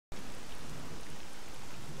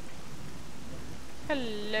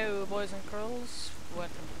Hello boys and girls,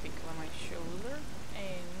 welcome to Pick on My Shoulder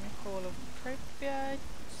in Call of Pripyat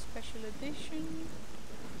Special Edition.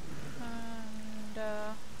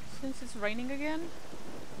 And since it's raining again,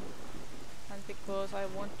 and because I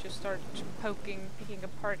want to start picking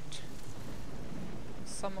apart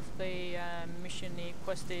some of the mission-y,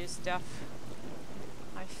 questy stuff,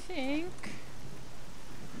 I think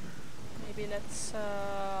maybe let's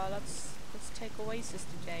take Oasis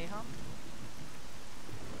today, huh?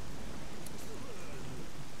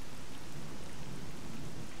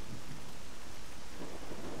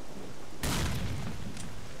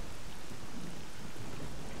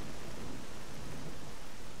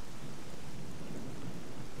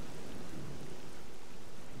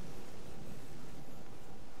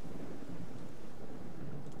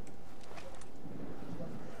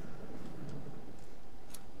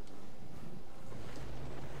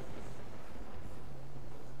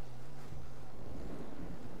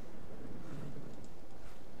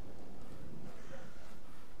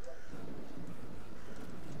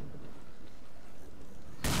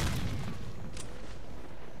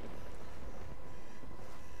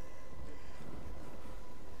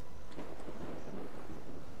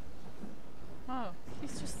 Oh,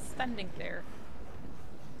 he's just standing there.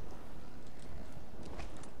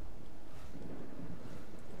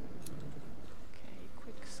 Okay,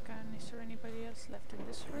 quick scan. Is there anybody else left in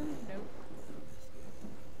this room? Nope.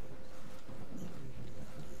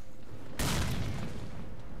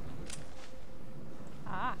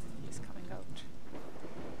 Ah, he's coming out.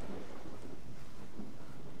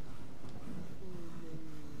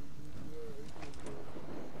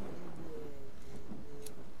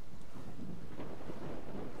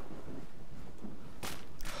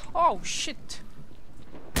 Oh shit!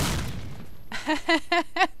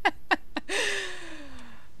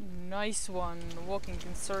 Nice one, walking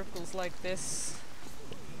in circles like this.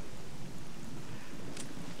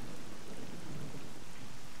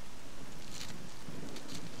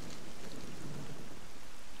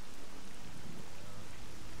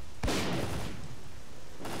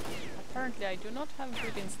 Apparently I do not have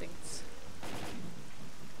good instincts.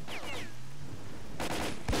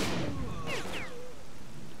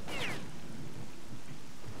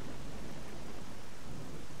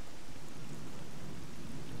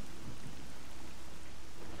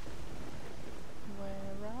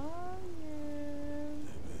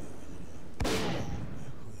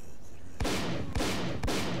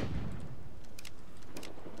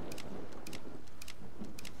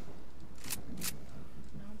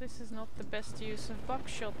 This is not the best use of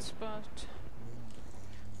buckshots, but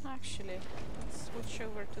actually, let's switch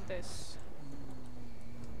over to this.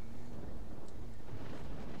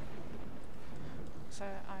 So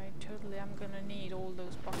I totally am gonna need all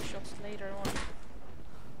those buckshots later on.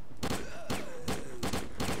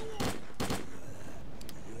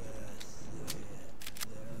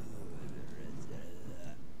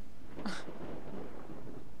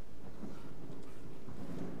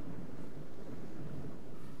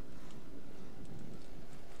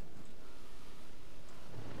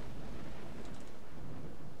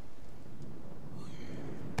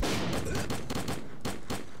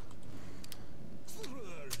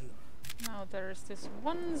 There's this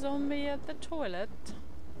one zombie at the toilet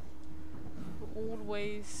who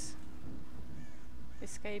always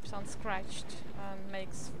escapes unscratched and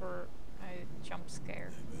makes for a jump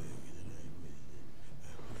scare.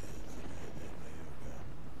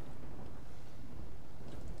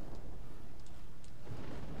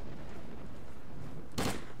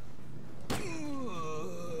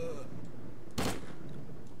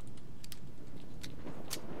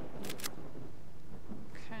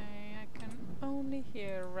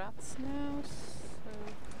 Here rats now, so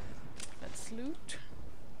let's loot.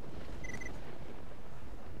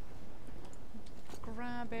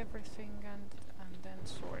 Grab everything and then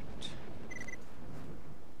sort.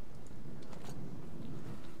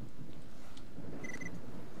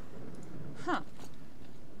 Huh.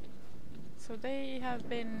 So they have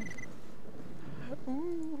been...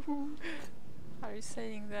 Ooh. Are you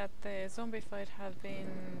saying that the zombie fight have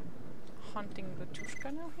been hunting the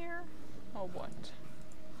Tushka now here? Or what?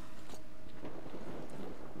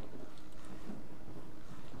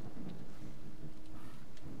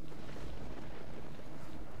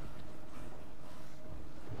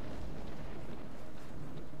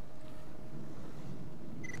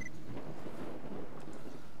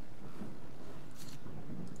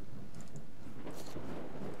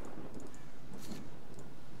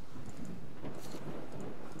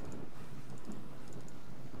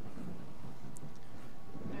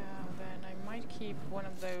 Keep one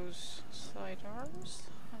of those sidearms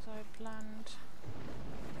as I planned.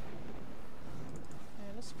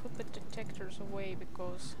 Let's put the detectors away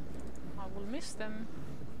because I will miss them.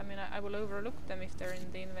 I mean, I will overlook them if they're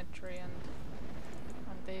in the inventory, and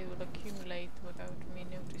they will accumulate without me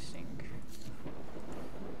noticing.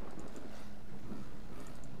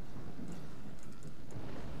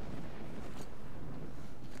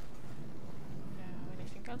 Now,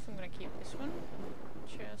 anything else? I'm gonna keep this one,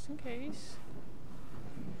 just in case.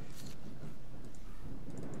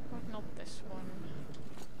 But not this one.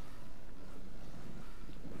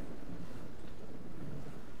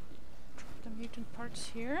 Drop the mutant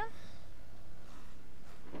parts here.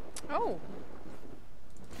 Oh!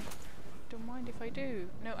 Don't mind if I do.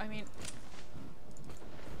 No, I mean...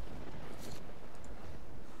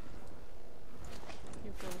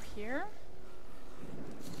 You go here.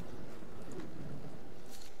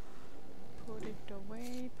 Put it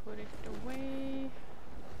away, put it away.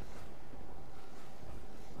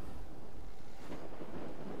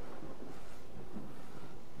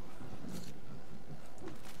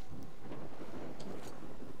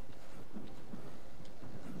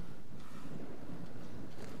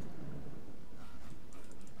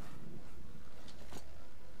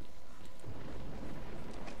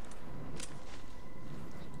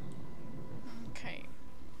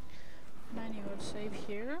 Save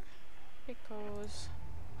here because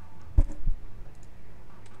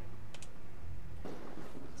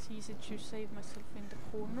it's easy to save myself in the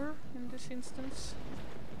corner in this instance.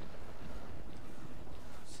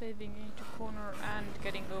 Saving into corner and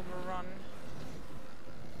getting overrun.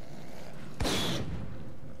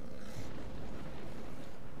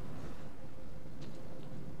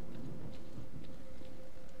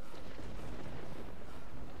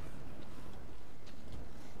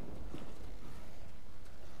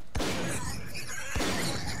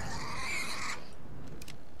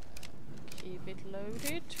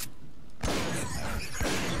 Loaded.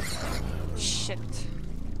 Shit.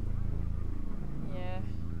 Yeah.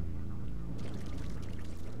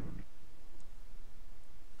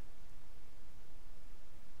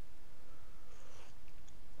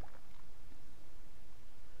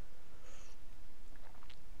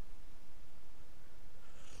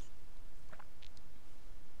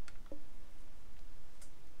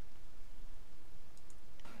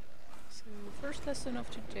 First lesson of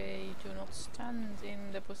today, do not stand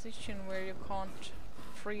in the position where you can't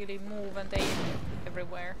freely move and aim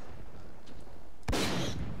everywhere.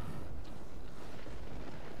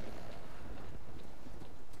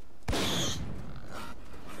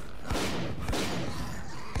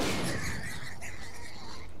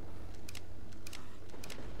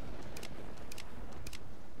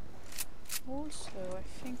 Also, I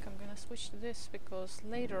think I'm gonna switch to this because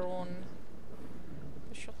later on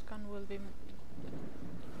the shotgun will be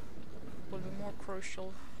more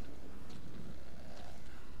crucial.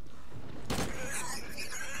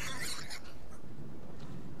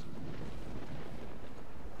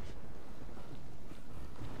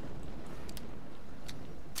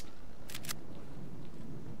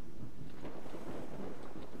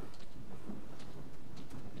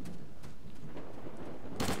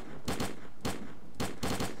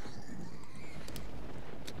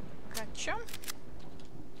 Gotcha.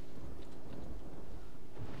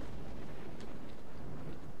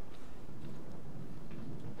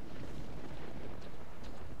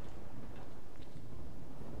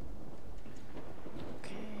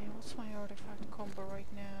 Combo right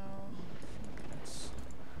now. I think let's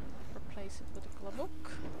replace it with a glove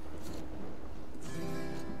book.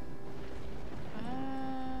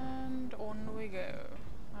 And on we go.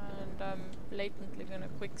 And I'm blatantly gonna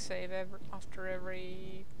quick save after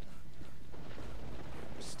every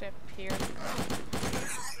step here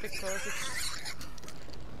because it's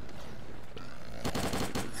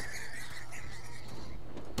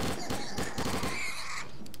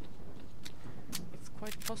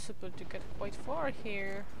quite possible to get quite far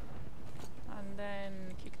here and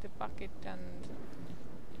then kick the bucket, and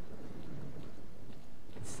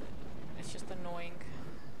it's just annoying.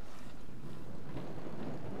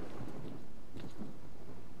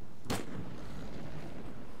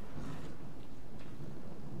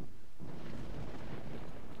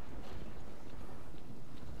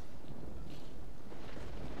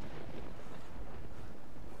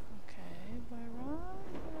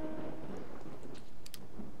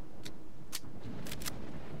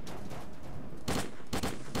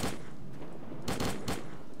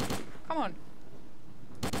 Come on.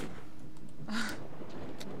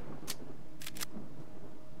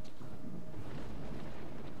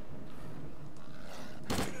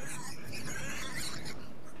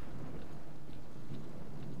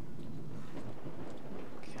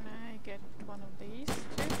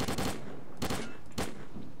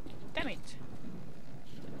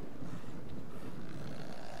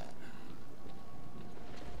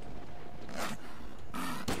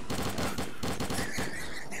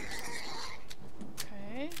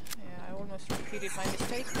 repeated my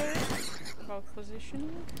mistake there about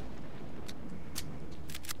positioning.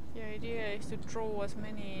 The idea is to draw as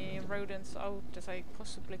many rodents out as I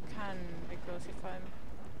possibly can, because if I'm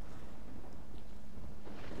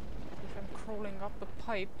crawling up a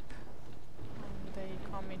pipe and they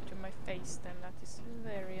come into my face, then that is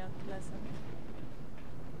very unpleasant.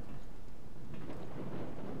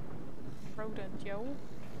 Rodent, yo.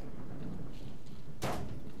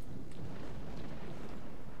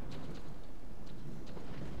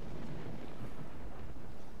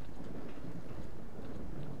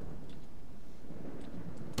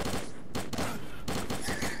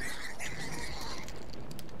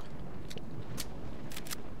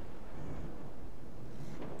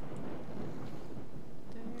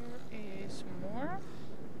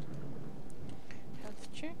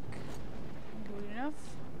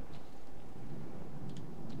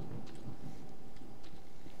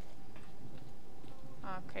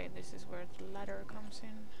 Okay, this is where the ladder comes in.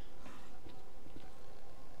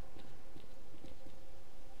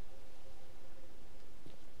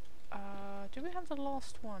 Do we have the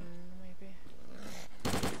last one, maybe?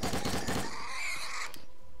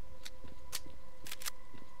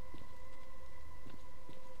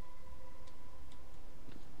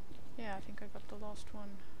 Yeah, I think I got the last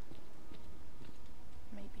one.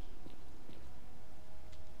 Maybe.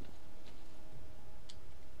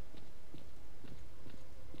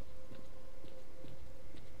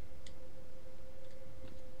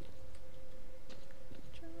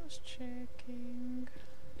 Just checking.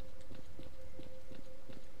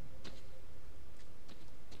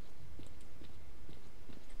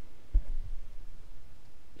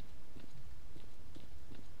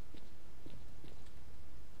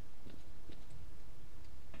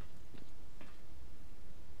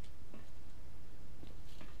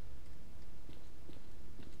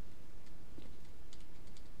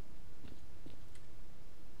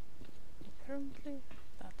 Apparently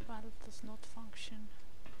that valve does not function.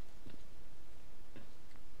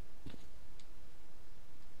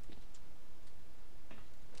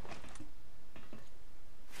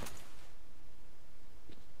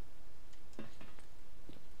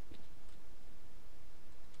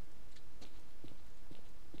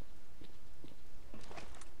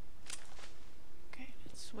 Okay,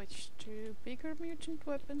 let's switch to bigger mutant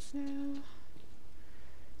weapons now.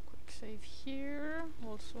 Save here.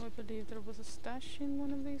 Also, I believe there was a stash in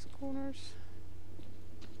one of these corners.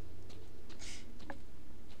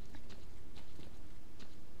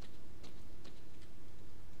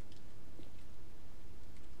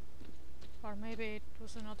 Or maybe it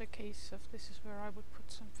was another case of this is where I would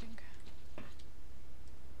put something.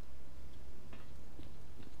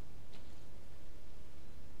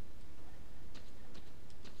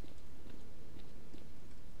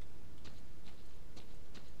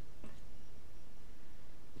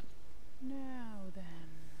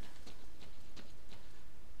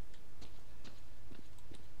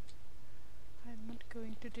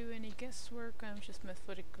 To do any guesswork, I'm just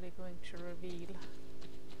methodically going to reveal.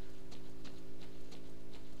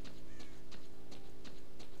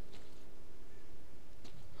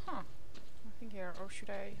 Huh, nothing here, or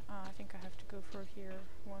should I? I think I have to go for here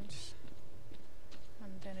once,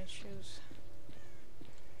 and then it shows.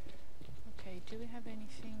 Okay, do we have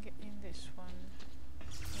anything in this one?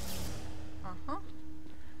 Uh-huh.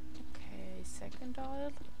 Okay, second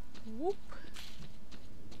aisle. Whoop!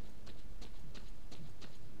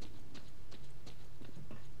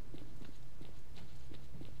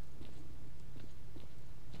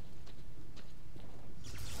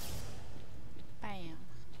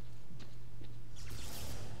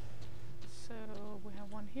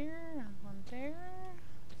 Here and one there.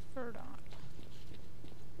 Third aisle.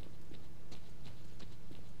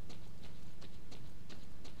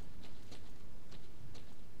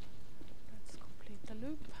 Let's complete the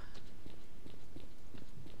loop.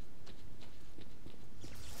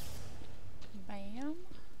 Bam.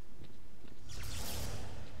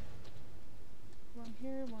 One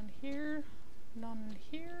here, none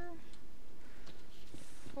here.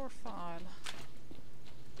 Fourth aisle.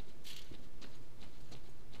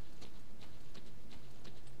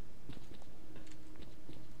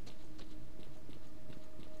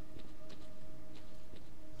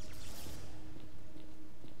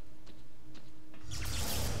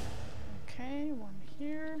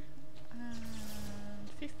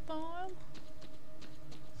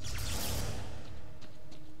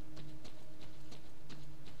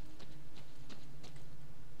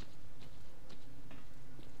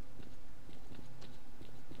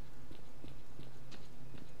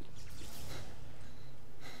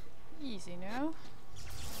 Easy now.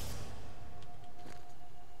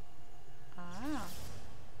 Ah.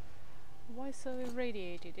 I so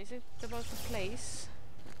irradiated? Is it about the place?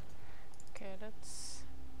 Okay, let's...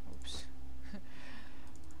 Oops.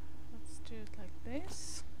 Let's do it like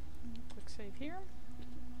this. Quick save here.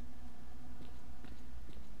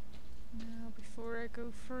 Now, before I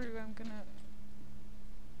go through, I'm gonna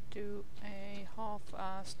do a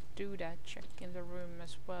half-assed doodad check in the room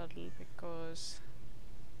as well, because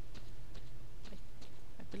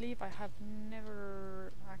I believe I have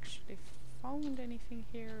never actually found anything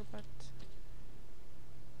here, but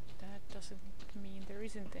that doesn't mean there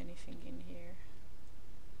isn't anything in here.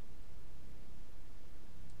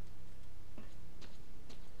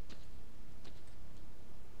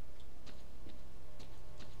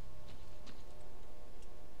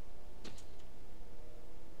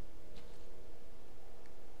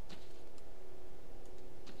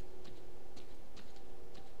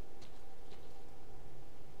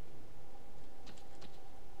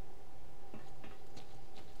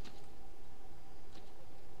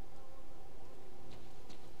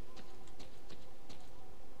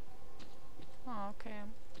 Oh, okay,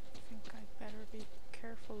 I think I'd better be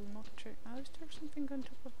careful not to... Oh, is there something on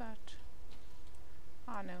top of that?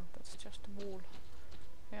 Ah, no, that's just a wall.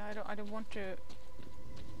 Yeah, I don't want to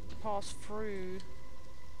pass through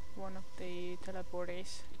one of the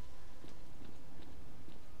teleporters,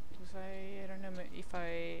 because I don't know, if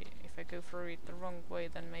I go through it the wrong way,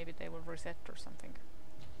 then maybe they will reset or something.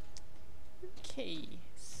 Okay,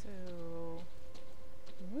 so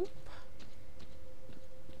whoop.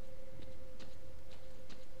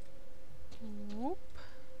 Whoop.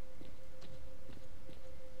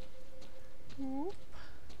 Whoop.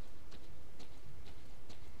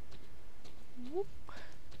 Whoop.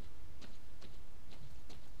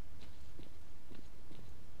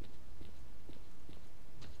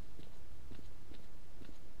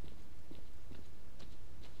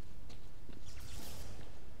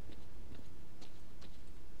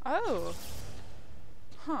 Oh!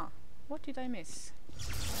 Huh. What did I miss?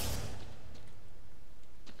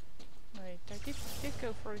 Wait, I did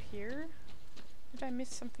go through here. Did I miss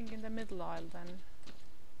something in the middle aisle then?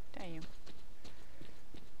 Damn.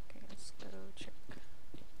 Okay, let's go check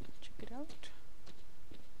it out.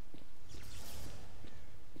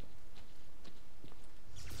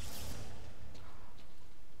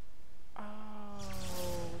 Oh,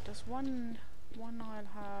 does one aisle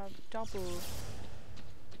have double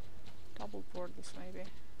portals maybe?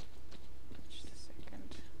 Just a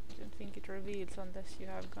second. I don't think it reveals unless you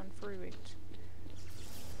have gone through it.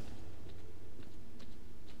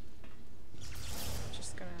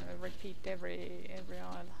 Just gonna repeat every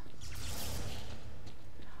aisle.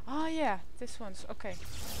 Ah, yeah, this one's okay.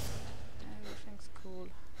 Everything's cool.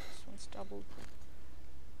 This one's doubled.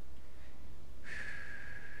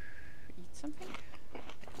 Eat something.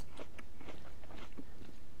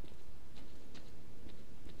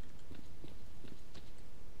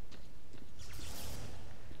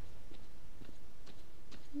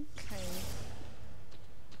 Okay.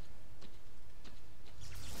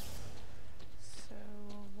 So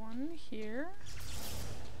one here.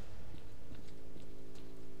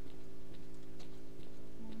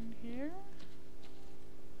 One here.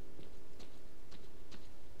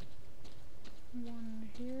 One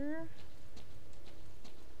here.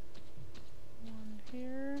 One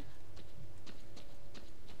here.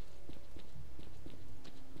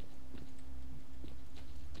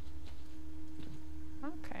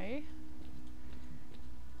 Okay.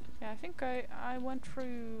 Yeah, I think I went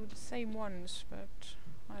through the same ones, but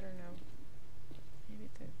I don't know. Maybe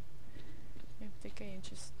the game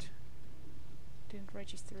just didn't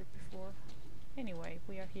register it before. Anyway,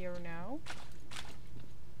 we are here now.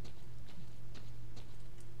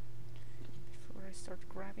 Before I start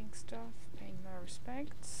grabbing stuff, paying my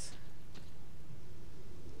respects.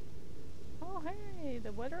 Oh hey,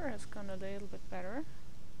 the weather has gone a little bit better.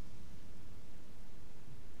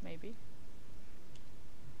 Maybe.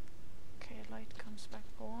 Okay, light comes back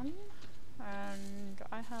on. And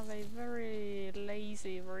I have a very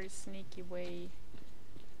lazy, very sneaky way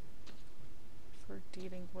for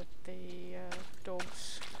dealing with the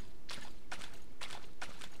dogs.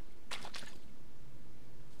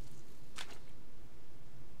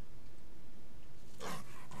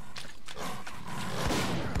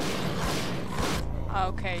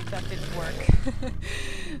 Okay, that didn't work.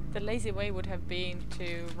 The lazy way would have been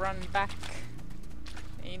to run back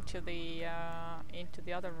into the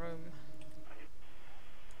other room.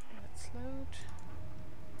 Let's load.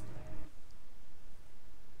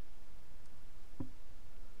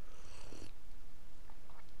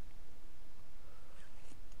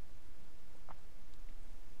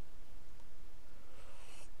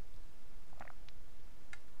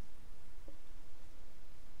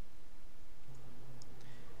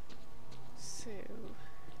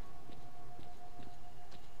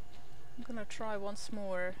 try once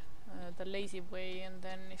more the lazy way, and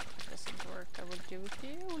then if it doesn't work I will do it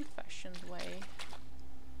the old-fashioned way.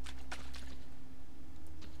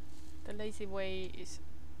 The lazy way is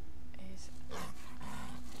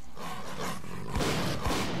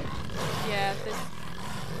yeah, this,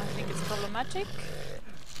 I think it's problematic.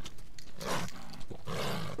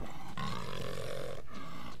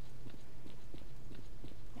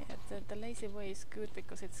 Yeah, the lazy way is good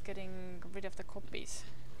because it's getting rid of the copies.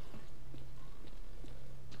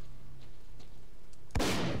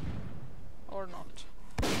 Or not.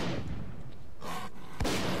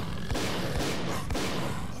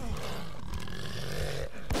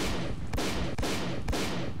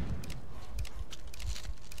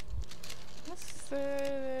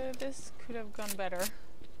 This could have gone better.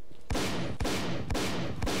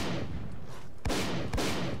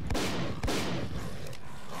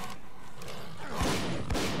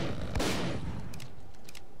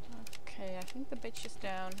 Okay, I think the bitch is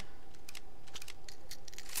down.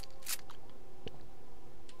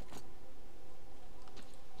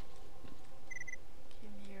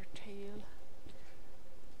 Give me your tail.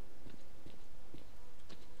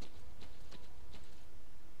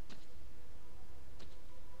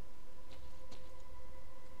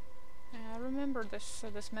 I remember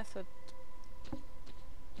this method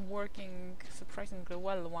working surprisingly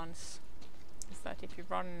well once. Is that if you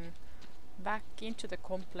run back into the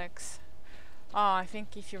complex, I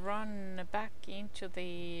think if you run back into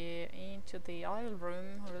the aisle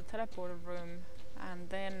room or the teleporter room and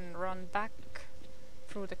then run back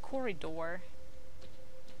through the corridor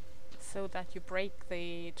so that you break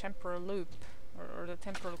the temporal loop or the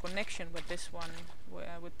temporal connection with this one,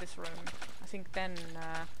 with this room, I think then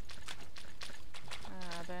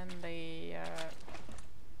the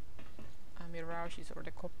mirages or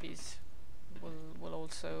the copies will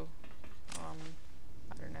also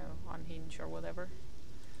I don't know, unhinge or whatever.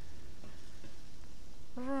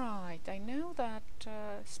 Right, I know that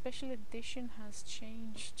Special Edition has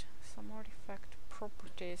changed some artifact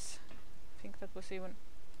properties. I think that was even...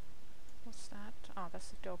 what's that? Ah, that's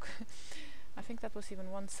the dog. I think that was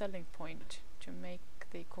even one selling point to make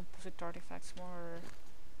the composite artifacts more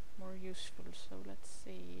useful. So let's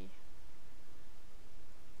see.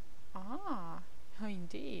 Ah,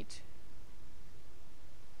 indeed.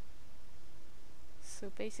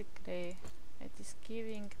 So basically it is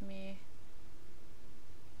giving me...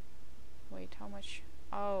 wait, how much?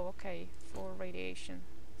 Oh, okay, 4 radiation.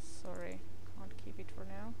 Sorry, can't keep it for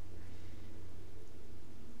now.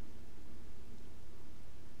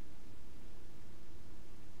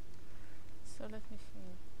 So let me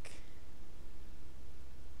think.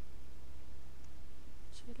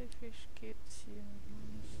 Jellyfish gives you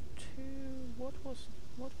 -2. What was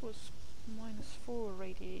 -4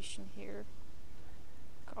 radiation here?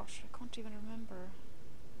 Gosh, I can't even remember.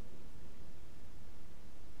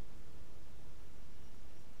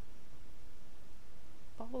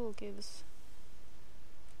 Bubble gives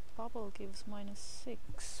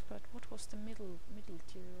 -6, but what was the middle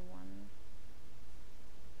tier one?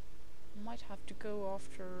 Might have to go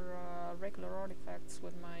after regular artifacts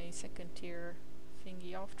with my second tier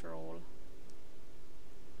thingy after all.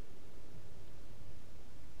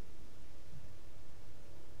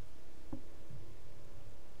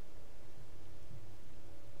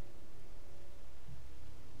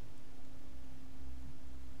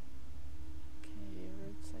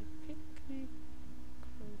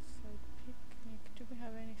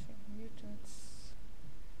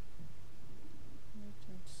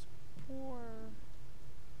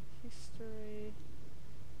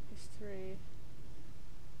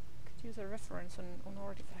 A reference on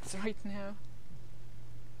artifacts right now.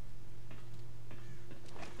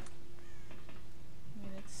 I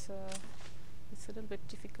mean, it's a little bit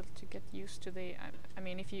difficult to get used to the... I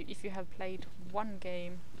mean, if you have played one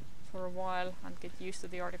game for a while and get used to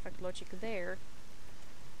the artifact logic there,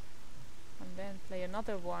 and then play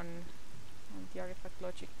another one and the artifact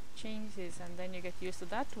logic changes, and then you get used to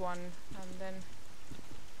that one, and then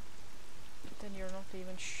you're not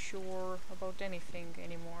even sure about anything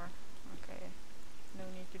anymore. Okay, no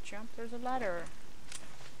need to jump, there's a ladder.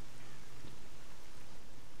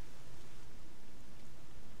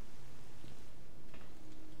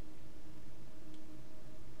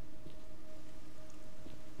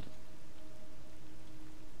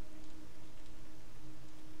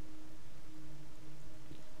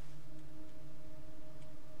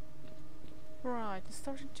 Right, it's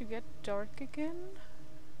starting to get dark again,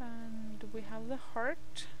 and we have the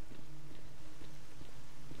heart.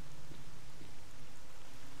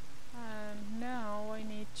 And now I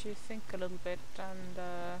need to think a little bit and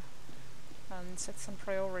and set some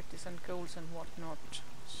priorities and goals and whatnot.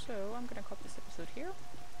 So I'm gonna cut this episode here.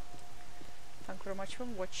 Thank you very much for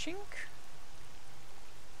watching.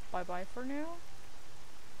 Bye bye for now,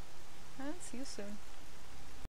 and see you soon.